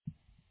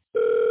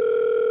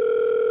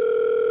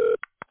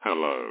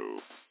Hello,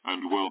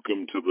 and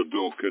welcome to the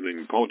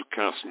Dorkening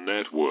Podcast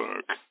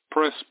Network.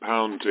 Press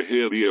pound to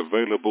hear the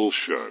available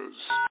shows.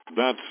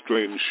 That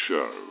Strange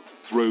Show,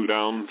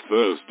 Throwdown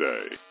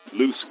Thursday,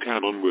 Loose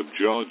Cannon with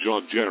Jar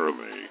Jar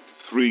Jeremy,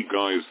 Three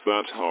Guys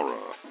That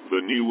Horror,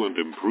 the new and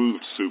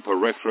improved Super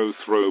Retro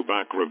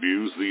Throwback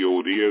Reviews, the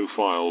Audio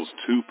Files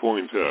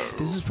 2.0.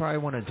 This is probably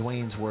one of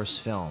Dwayne's worst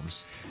films.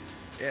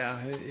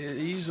 Yeah,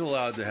 he's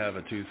allowed to have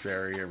a tooth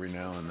fairy every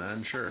now and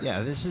then, sure.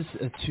 Yeah, this is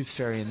a tooth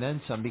fairy and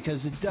then some, because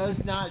it does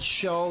not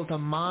show the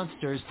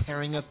monsters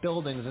tearing up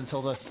buildings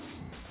until the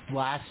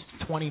last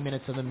 20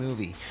 minutes of the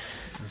movie.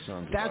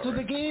 That's what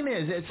the game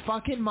is. It's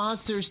fucking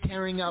monsters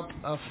tearing up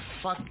a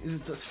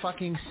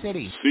fucking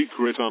city.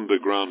 Secret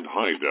Underground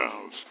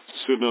Hideout,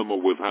 Cinema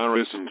with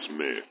Harrison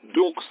Smith,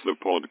 Dorks the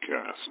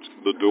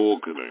Podcast, The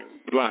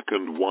Dorkening, Black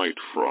and White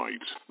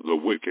Fright, The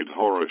Wicked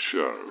Horror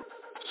Show.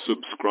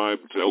 Subscribe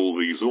to all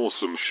these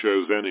awesome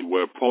shows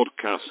anywhere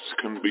podcasts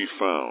can be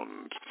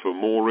found. For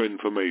more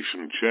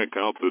information, check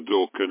out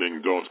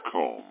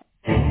thedorkening.com.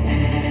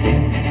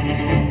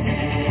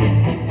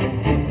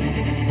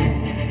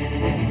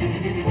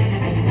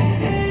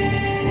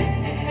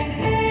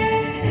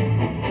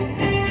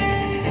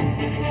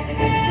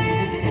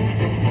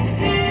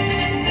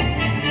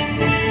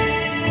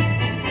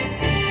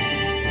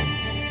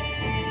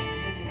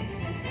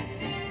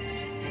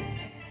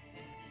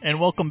 And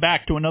welcome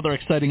back to another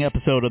exciting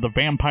episode of the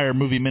Vampire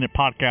Movie Minute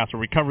Podcast, where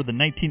we cover the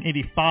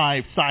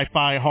 1985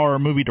 sci-fi horror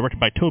movie directed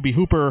by Tobe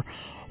Hooper,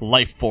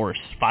 Lifeforce,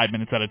 5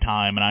 minutes at a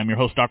time. And I'm your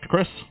host, Dr.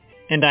 Chris.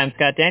 And I'm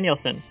Scott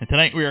Danielson. And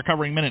tonight we are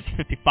covering minutes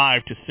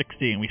 55 to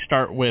 60, and we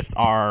start with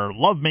our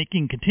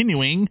lovemaking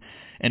continuing,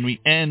 and we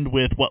end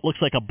with what looks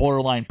like a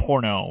borderline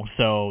porno.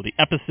 So the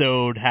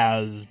episode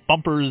has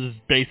bumpers,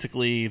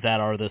 basically, that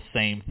are the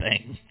same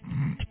thing.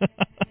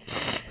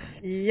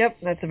 Yep,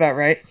 that's about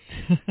right.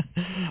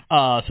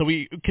 So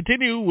we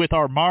continue with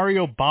our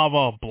Mario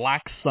Bava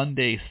Black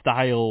Sunday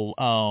style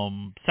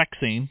sex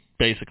scene,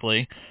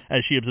 basically,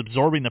 as she is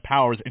absorbing the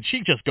powers, and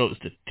she just goes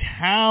to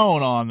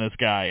town on this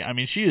guy. I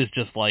mean, she is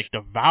just like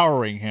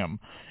devouring him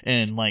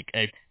in like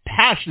a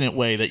passionate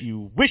way that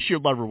you wish your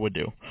lover would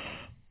do.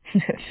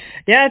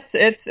 Yeah,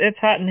 it's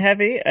hot and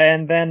heavy,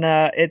 and then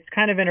it's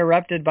kind of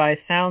interrupted by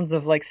sounds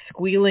of like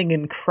squealing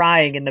and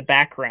crying in the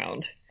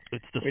background.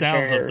 It's the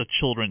sounds of the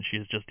children she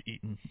has just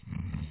eaten.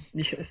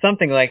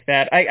 Something like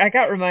that. I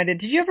got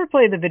reminded, did you ever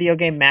play the video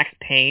game Max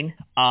Payne?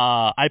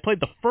 I played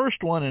the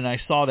first one, and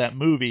I saw that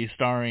movie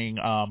starring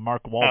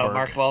Mark Wahlberg. Oh,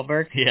 Mark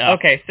Wahlberg? Yeah.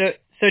 Okay,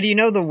 so do you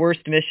know the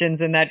worst missions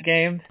in that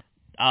game?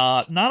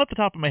 Not off the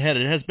top of my head.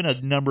 It has been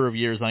a number of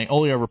years, and I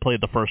only ever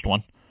played the first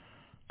one.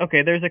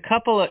 Okay, there's a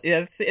couple of,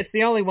 it's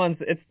the only ones,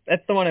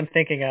 that's the one I'm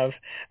thinking of,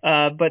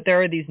 but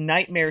there are these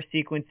nightmare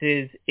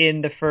sequences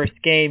in the first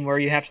game where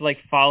you have to like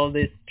follow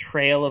this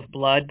trail of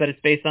blood, but it's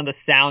based on the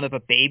sound of a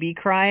baby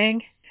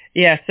crying.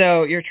 Yeah,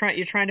 so you're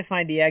trying to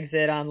find the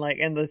exit on like,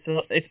 and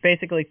it's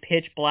basically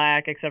pitch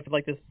black except for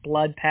like this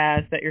blood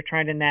path that you're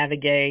trying to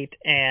navigate,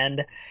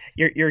 and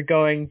you're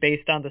going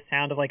based on the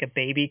sound of like a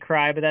baby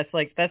cry, but that's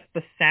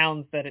the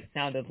sounds that it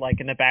sounded like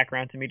in the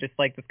background to me, just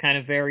like this kind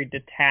of very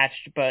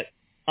detached but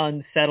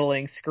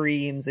unsettling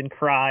screams and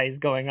cries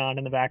going on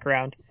in the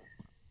background.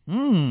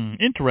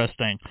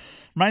 Interesting.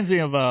 Reminds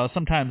me of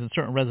sometimes in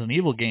certain Resident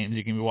Evil games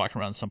you can be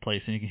walking around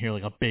someplace and you can hear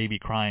like a baby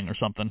crying or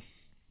something.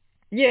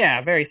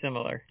 Yeah, very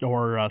similar.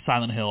 Or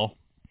Silent Hill.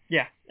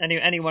 Yeah,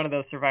 any one of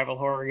those survival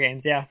horror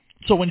games, yeah.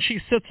 So when she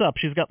sits up,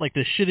 she's got like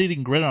this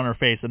shit-eating grin on her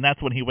face, and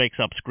that's when he wakes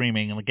up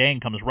screaming, and the gang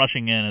comes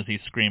rushing in as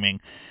he's screaming,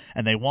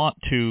 and they want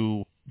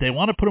to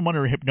put him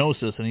under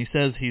hypnosis, and he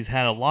says he's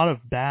had a lot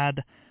of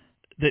bad...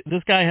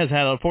 This guy has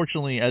had,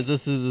 unfortunately, as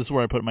this is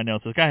where I put my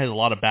notes, this guy has a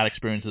lot of bad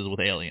experiences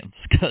with aliens.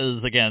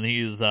 Because again,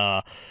 he's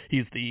the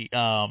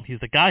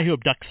guy who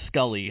abducts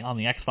Scully on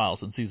the X-Files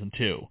in season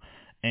 2,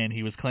 and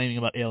he was claiming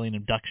about alien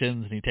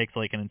abductions, and he takes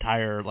like an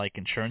entire like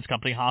insurance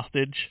company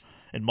hostage,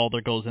 and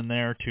Mulder goes in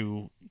there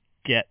to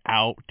get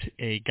out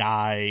a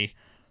guy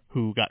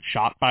who got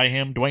shot by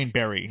him. Dwayne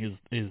Barry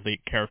is the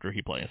character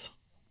he plays.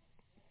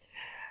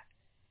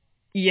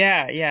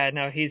 Yeah,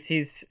 no, he's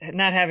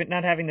not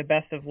having the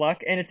best of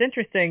luck, and it's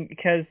interesting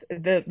because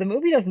the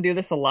movie doesn't do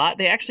this a lot.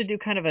 They actually do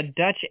kind of a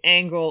Dutch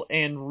angle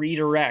and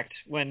redirect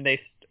when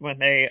they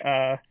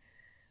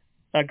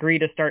agree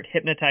to start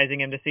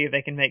hypnotizing him to see if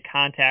they can make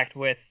contact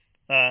with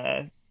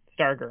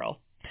Stargirl.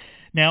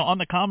 Now, on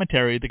the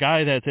commentary, the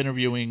guy that's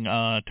interviewing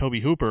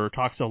Tobe Hooper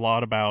talks a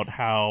lot about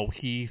how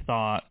he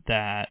thought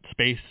that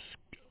Space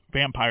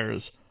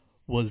Vampires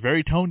was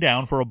very toned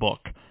down for a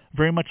book,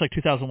 very much like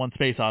 2001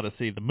 Space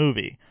Odyssey, the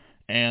movie,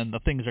 and the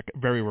things are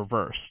very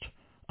reversed.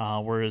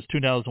 Whereas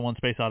 2001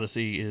 Space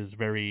Odyssey is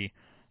very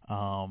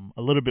a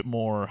little bit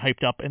more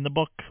hyped up in the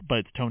book, but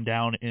it's toned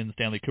down in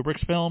Stanley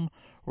Kubrick's film,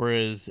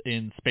 whereas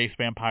in Space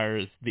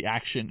Vampires, the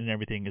action and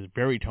everything is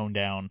very toned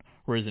down,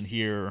 whereas in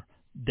here,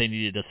 they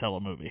needed to sell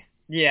a movie.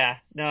 Yeah,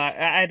 no,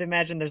 I'd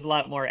imagine there's a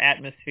lot more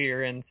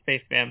atmosphere in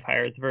Space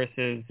Vampires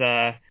versus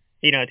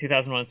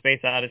 2001 Space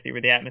Odyssey,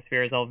 where the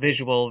atmosphere is all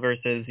visual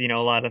versus, a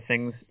lot of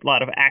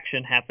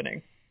action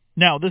happening.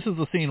 Now, this is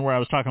the scene where I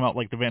was talking about,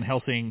 like, the Van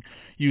Helsing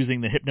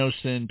using the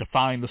hypnosin to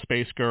find the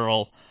space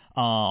girl.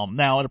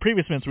 Now, in a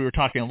previous minutes, we were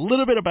talking a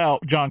little bit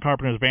about John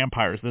Carpenter's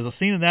vampires. There's a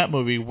scene in that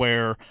movie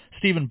where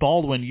Stephen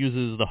Baldwin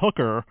uses the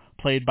hooker,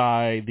 played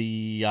by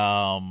the,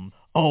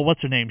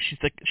 what's her name?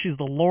 She's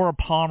the Laura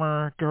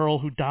Palmer girl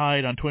who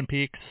died on Twin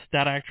Peaks,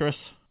 that actress.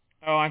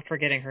 Oh, I'm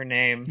forgetting her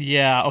name.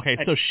 Yeah, okay,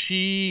 so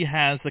she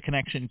has the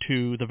connection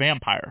to the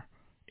vampire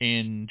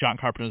in John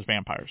Carpenter's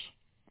Vampires.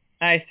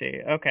 I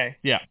see, okay.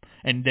 Yeah,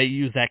 and they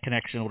use that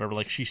connection or whatever,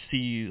 like she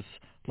sees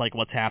like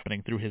what's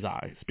happening through his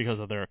eyes because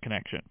of their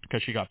connection,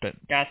 because she got bitten.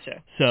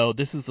 Gotcha. So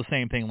this is the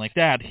same thing like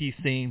that. He's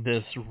seeing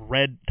this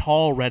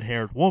tall,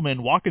 red-haired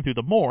woman walking through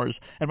the moors,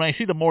 and when I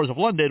see the moors of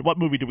London, what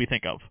movie do we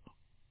think of?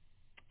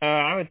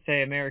 I would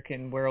say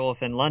American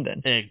Werewolf in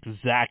London.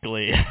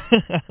 Exactly.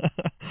 I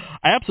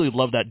absolutely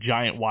love that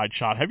giant wide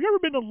shot. Have you ever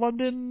been to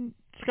London,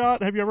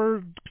 Scott? Have you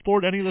ever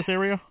explored any of this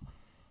area?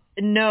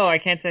 No, I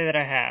can't say that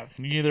I have.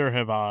 Neither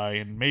have I,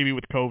 and maybe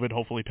with COVID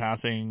hopefully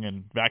passing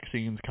and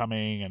vaccines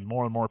coming and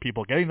more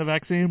people getting the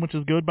vaccine, which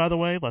is good, by the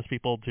way, less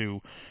people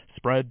to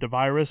spread the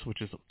virus,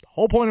 which is the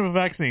whole point of a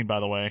vaccine, by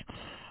the way.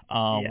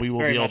 We will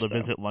be able to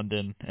visit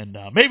London, and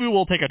maybe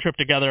we'll take a trip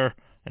together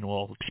and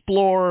we'll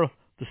explore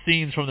the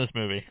scenes from this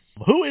movie.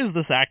 Who is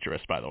this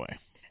actress, by the way?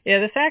 Yeah,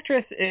 this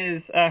actress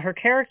is her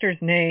character's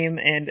name,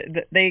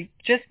 and they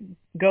just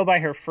go by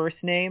her first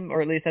name,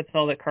 or at least that's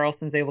all that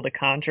Carlson's able to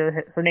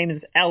conjure. Her name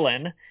is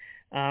Ellen.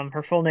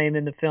 Her full name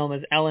in the film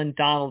is Ellen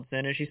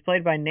Donaldson, and she's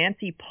played by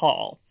Nancy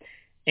Paul.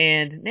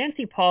 And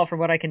Nancy Paul, from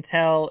what I can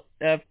tell,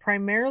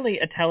 primarily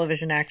a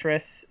television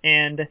actress,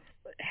 and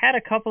had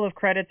a couple of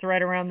credits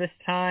right around this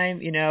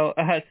time. You know,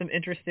 some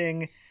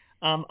interesting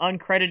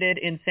uncredited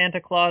in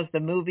Santa Claus the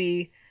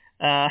movie,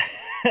 and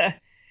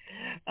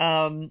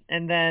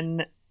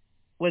then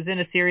was in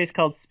a series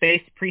called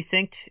Space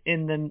Precinct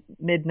in the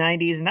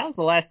mid-90s, and that was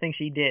the last thing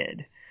she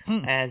did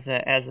as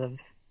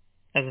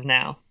of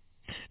now.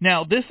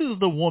 Now, this is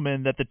the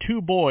woman that the two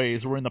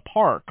boys were in the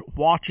park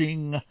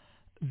watching,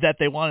 that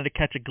they wanted to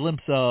catch a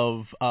glimpse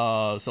of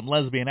some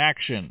lesbian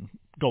action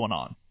going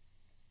on.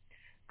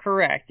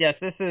 Correct. Yes,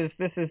 this is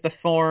the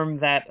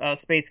form that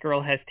Space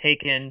Girl has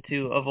taken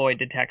to avoid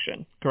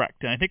detection. Correct.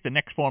 And I think the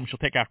next form she'll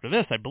take after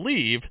this, I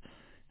believe,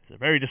 is a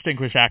very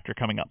distinguished actor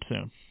coming up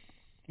soon.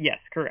 Yes,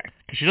 correct.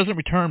 Because she doesn't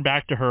return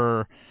back to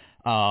her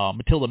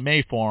Matilda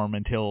May form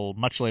until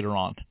much later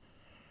on.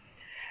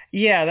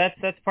 Yeah,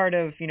 that's part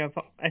of,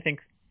 I think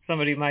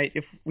somebody might,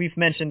 if we've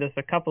mentioned this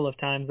a couple of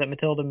times, that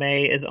Matilda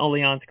May is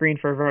only on screen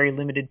for a very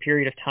limited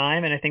period of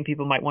time, and I think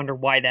people might wonder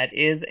why that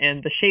is,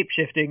 and the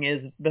shape-shifting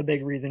is the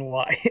big reason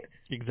why.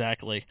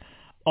 Exactly.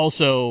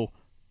 Also,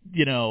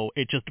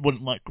 it just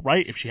wouldn't look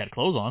right if she had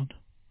clothes on.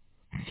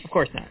 Of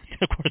course not.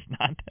 Of course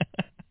not.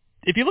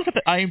 If you look at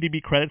the IMDb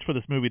credits for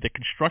this movie, the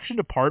construction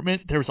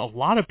department, there's a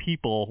lot of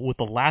people with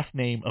the last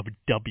name of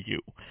W.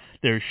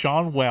 There's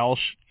Sean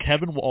Welsh,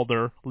 Kevin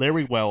Walder,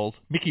 Larry Wells,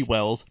 Mickey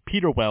Wells,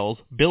 Peter Wells,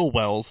 Bill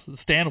Wells,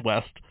 Stan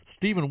West,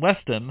 Stephen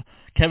Weston,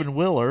 Kevin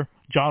Willer,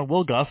 John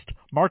Wilgust,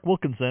 Mark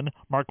Wilkinson,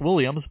 Mark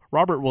Williams,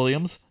 Robert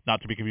Williams,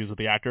 not to be confused with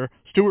the actor,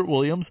 Stuart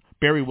Williams,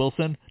 Barry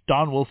Wilson,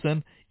 Don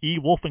Wilson, E.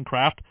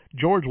 Wolfencraft,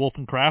 George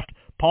Wolfencraft,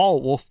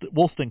 Paul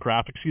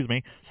Wollstonecraft,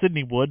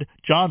 Sidney Wood,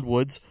 John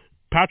Woods,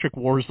 Patrick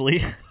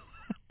Worsley.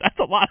 That's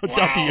a lot of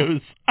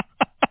W's.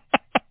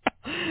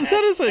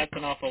 That's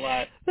an awful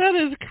lot. That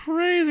is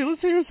crazy. Let's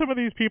see who some of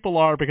these people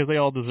are, because they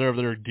all deserve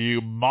their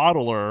due.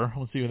 Modeler.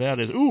 Let's see who that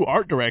is. Ooh,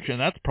 art direction.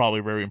 That's probably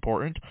very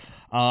important.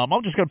 I'm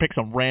just going to pick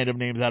some random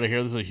names out of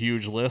here. This is a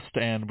huge list,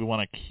 and we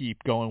want to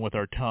keep going with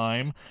our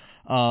time.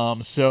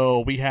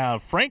 So we have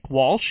Frank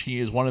Walsh.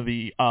 He is one of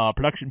the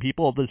production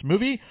people of this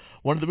movie.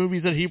 Two of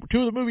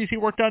the movies he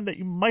worked on that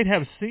you might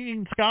have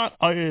seen, Scott,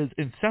 is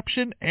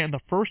Inception and the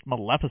first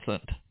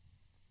Maleficent.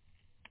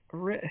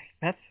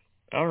 That's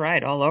all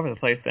right, all over the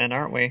place then,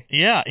 aren't we?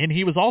 Yeah, and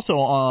he was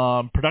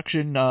also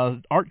production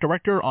art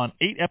director on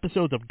 8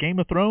 episodes of Game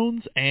of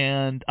Thrones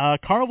and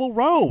Carnival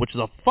Row, which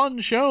is a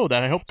fun show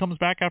that I hope comes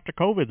back after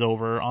COVID's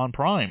over on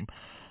Prime.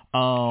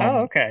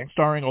 Okay.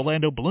 Starring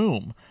Orlando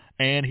Bloom.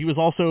 And he was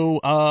also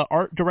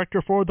art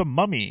director for The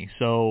Mummy,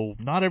 so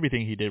not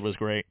everything he did was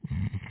great.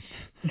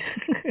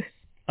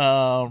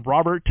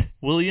 Robert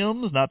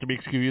Williams, not to be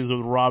confused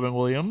with Robin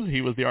Williams, he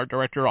was the art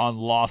director on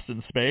Lost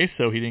in Space,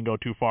 so he didn't go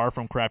too far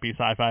from crappy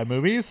sci-fi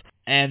movies.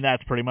 And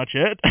that's pretty much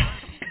it.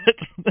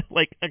 It's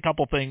like a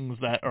couple things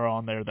that are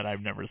on there that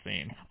I've never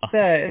seen.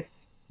 It's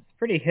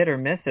pretty hit or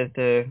miss as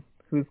to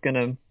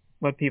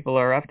what people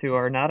are up to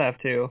or not up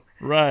to.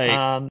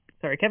 Right.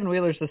 Kevin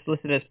Wheeler's just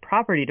listed as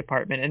property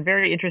department, and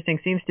very interesting,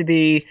 seems to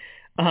be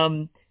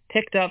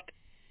picked up.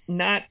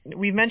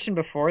 We've mentioned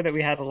before that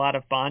we had a lot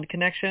of Bond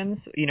connections,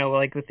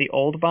 like with the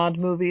old Bond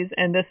movies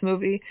and this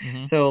movie.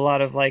 Mm-hmm. So a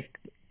lot of like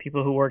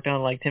people who worked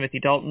on like Timothy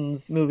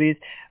Dalton's movies,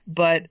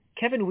 but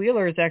Kevin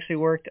Wheeler has actually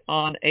worked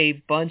on a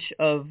bunch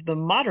of the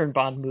modern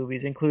Bond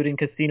movies, including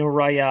Casino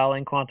Royale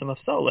and Quantum of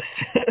Solace.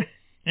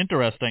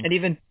 Interesting.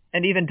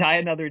 And even Die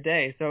Another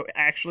Day. So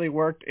actually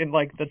worked in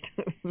like the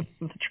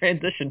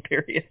transition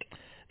period.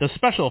 the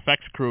special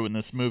effects crew in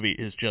this movie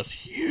is just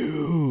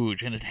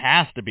huge, and it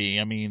has to be.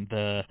 I mean,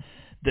 the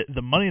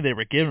money they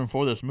were given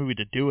for this movie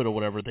to do it or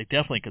whatever, they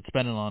definitely could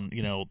spend it on,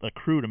 the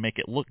crew to make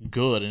it look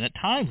good. And at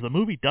times, the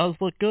movie does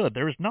look good.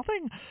 There is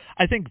nothing,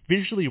 I think,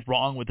 visually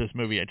wrong with this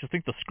movie. I just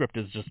think the script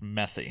is just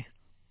messy.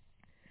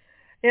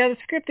 Yeah, the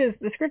script is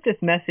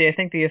messy. I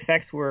think the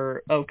effects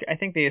were okay. I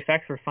think the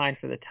effects were fine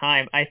for the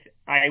time.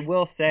 I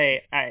will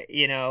say,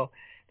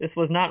 this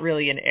was not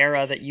really an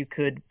era that you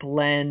could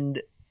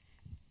blend.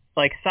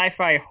 Like,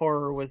 sci-fi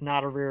horror was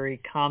not a very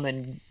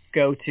common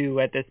go-to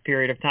at this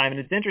period of time. And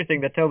it's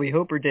interesting that Tobe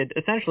Hooper did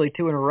essentially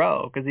 2 in a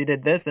row, because he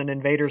did this and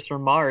Invaders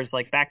from Mars,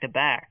 like,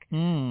 back-to-back.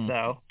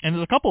 So. And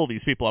there's a couple of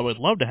these people I would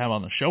love to have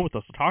on the show with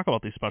us to talk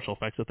about these special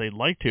effects if they'd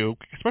like to,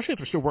 especially if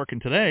they're still working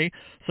today,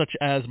 such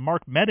as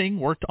Mark Medding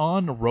worked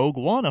on Rogue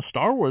One, a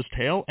Star Wars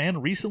tale,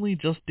 and recently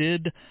just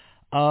did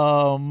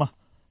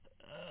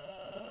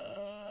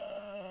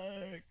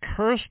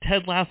Cursed,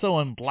 Ted Lasso,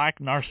 and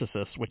Black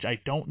Narcissus, which I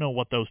don't know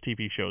what those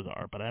TV shows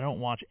are, but I don't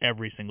watch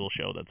every single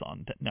show that's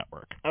on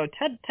network. Oh,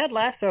 Ted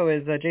Lasso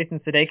is Jason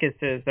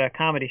Sudeikis'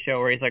 comedy show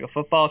where he's like a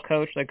football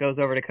coach that goes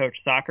over to coach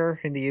soccer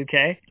in the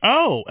UK.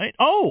 Oh,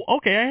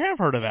 okay, I have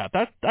heard of that.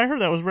 I heard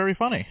that was very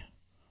funny.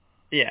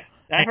 Yeah.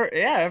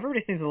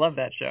 Everybody seems to love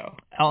that show.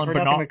 I've heard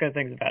nothing but good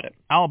things about it.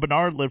 Alan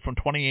Bernard lived from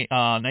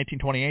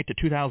 1928 to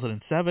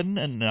 2007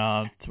 and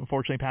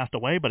unfortunately passed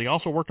away, but he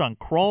also worked on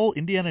Krull,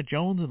 Indiana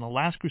Jones and the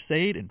Last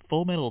Crusade, and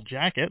Full Metal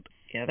Jacket.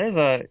 Yeah,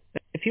 their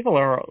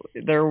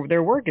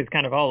work is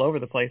kind of all over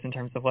the place in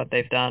terms of what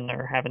they've done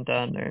or haven't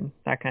done and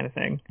that kind of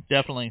thing.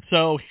 Definitely.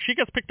 So she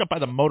gets picked up by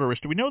the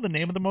motorist. Do we know the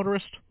name of the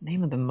motorist?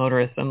 Name of the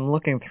motorist? I'm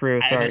looking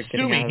through. Sorry, I'm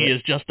assuming he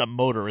is just a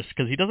motorist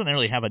because he doesn't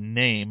really have a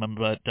name.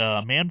 But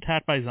Man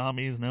Attacked by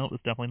Zombies, no,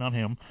 it's definitely not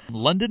him.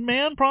 London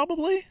Man,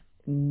 probably?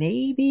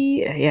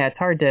 Maybe. Yeah, it's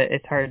hard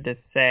to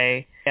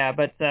say. Yeah,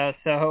 but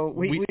so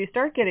we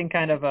start getting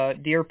kind of a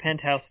Dear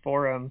Penthouse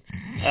Forum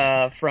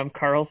from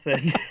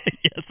Carlson.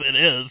 Yes, it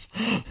is.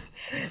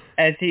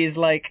 As he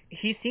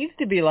seems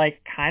to be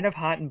like kind of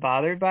hot and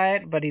bothered by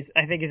it, but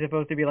I think he's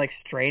supposed to be like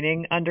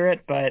straining under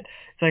it, but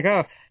it's like,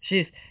 oh,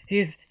 he's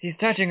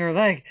touching her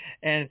leg,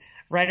 and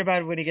right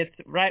when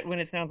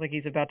it sounds like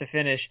he's about to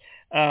finish,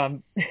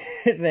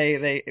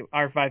 they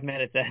are 5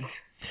 minutes in.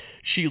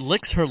 She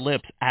licks her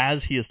lips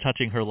as he is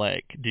touching her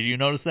leg. Did you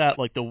notice that?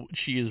 Like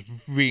she is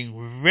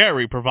being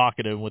very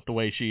provocative with the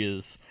way she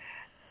is.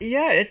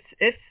 Yeah,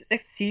 it's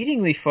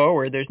exceedingly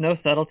forward. There's no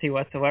subtlety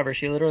whatsoever.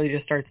 She literally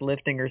just starts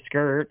lifting her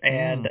skirt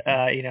and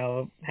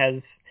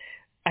has.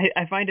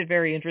 I find it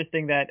very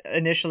interesting that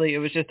initially it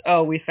was just,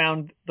 we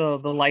found the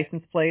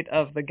license plate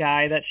of the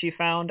guy that she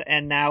found,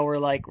 and now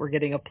we're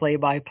getting a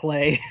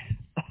play-by-play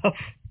of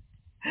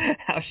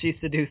how she's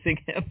seducing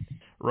him.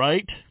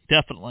 Right?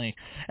 Definitely.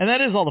 And that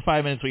is all the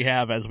 5 minutes we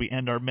have as we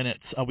end our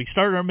minutes. We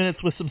start our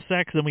minutes with some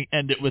sex, and we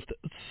end it with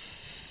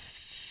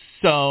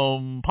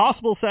some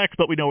possible sex,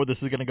 but we know where this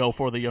is going to go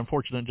for the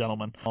unfortunate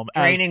gentleman.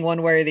 Draining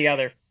one way or the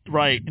other.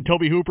 Right. And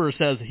Tobe Hooper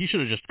says he should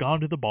have just gone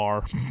to the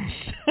bar.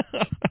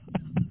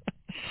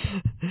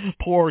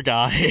 Poor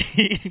guy.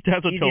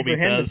 That's what Easy Toby for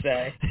him says. To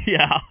say.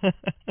 Yeah.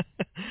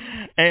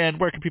 And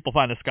where can people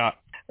find us, Scott?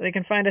 They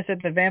can find us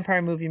at the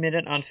Vampire Movie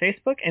Minute on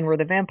Facebook, and we're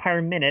the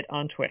Vampire Minute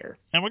on Twitter.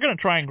 And we're going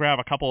to try and grab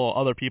a couple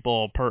other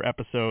people per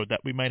episode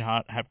that we might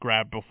not have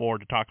grabbed before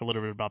to talk a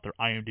little bit about their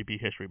IMDb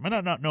history. We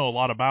might not know a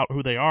lot about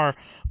who they are,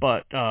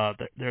 but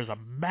there's a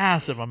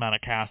massive amount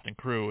of cast and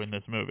crew in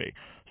this movie.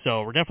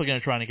 So we're definitely going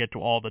to try and get to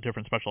all the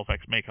different special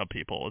effects makeup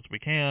people as we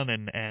can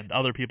and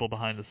other people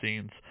behind the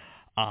scenes.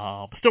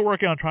 Still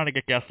working on trying to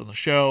get guests on the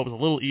show. It was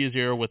a little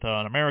easier with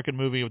an American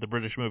movie. With a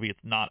British movie, it's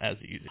not as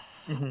easy.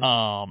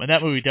 Mm-hmm. And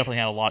that movie definitely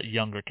had a lot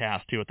younger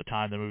cast, too, at the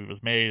time the movie was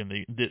made.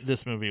 And this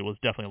movie was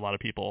definitely a lot of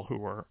people who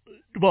were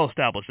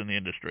well-established in the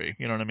industry.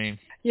 You know what I mean?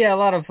 Yeah, a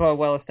lot of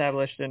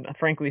well-established and,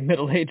 frankly,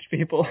 middle-aged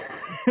people,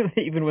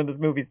 even when this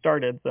movie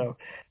started. So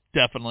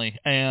definitely.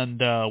 And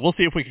we'll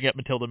see if we can get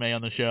Matilda May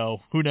on the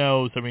show. Who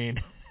knows? I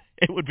mean...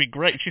 It would be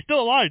great. She's still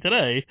alive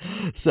today.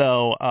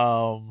 So,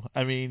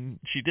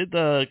 she did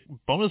the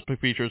bonus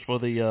features for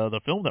the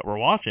film that we're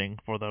watching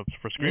for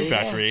Scream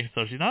Factory.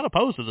 So she's not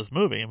opposed to this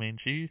movie. I mean,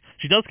 she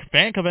does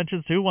fan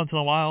conventions too once in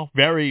a while.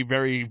 Very,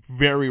 very,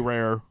 very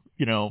rare,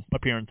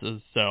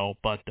 appearances. So,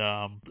 but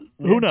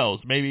who knows?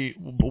 Maybe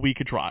we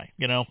could try,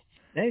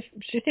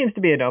 She seems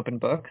to be an open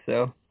book,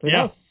 so who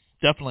knows?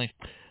 Definitely.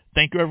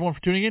 Thank you, everyone,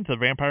 for tuning in to the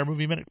Vampire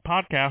Movie Minute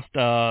podcast.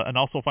 And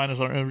also find us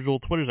on our individual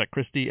Twitters at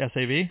Christy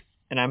SAV.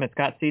 And I'm at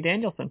Scott C.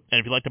 Danielson. And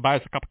if you'd like to buy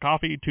us a cup of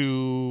coffee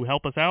to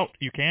help us out,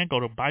 you can. Go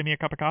to Buy Me a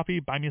Cup of Coffee,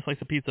 buy me a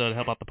slice of pizza to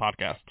help out the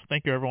podcast.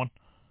 Thank you, everyone.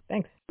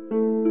 Thanks.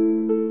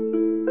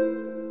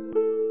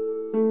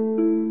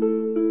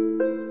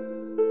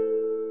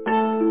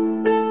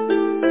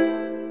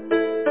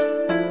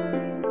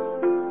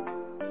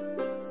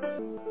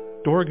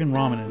 Dorgan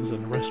Ramen is a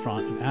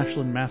restaurant in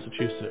Ashland,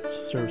 Massachusetts.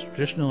 Serves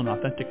traditional and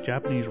authentic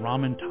Japanese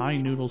ramen, Thai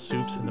noodle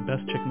soups, and the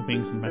best chicken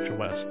wings in Metro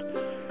West.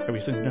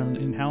 Everything's done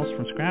in-house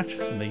from scratch,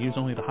 and they use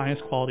only the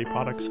highest quality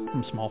products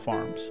from small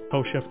farms.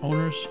 Co-chef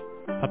owners,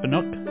 Papa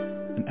Nook,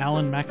 and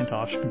Alan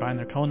McIntosh combine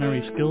their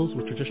culinary skills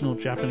with traditional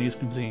Japanese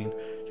cuisine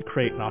to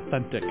create an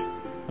authentic,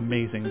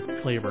 amazing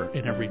flavor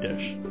in every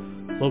dish.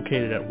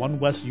 Located at 1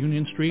 West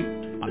Union Street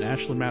on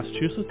Ashland,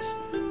 Massachusetts,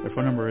 their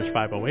phone number is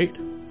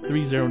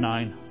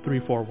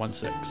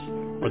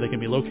 508-309-3416, or they can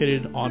be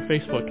located on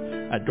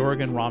Facebook at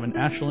Dorgan Ramen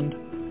Ashland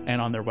and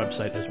on their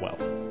website as well,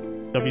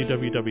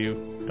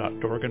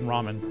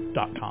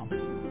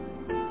 www.dorganramen.com.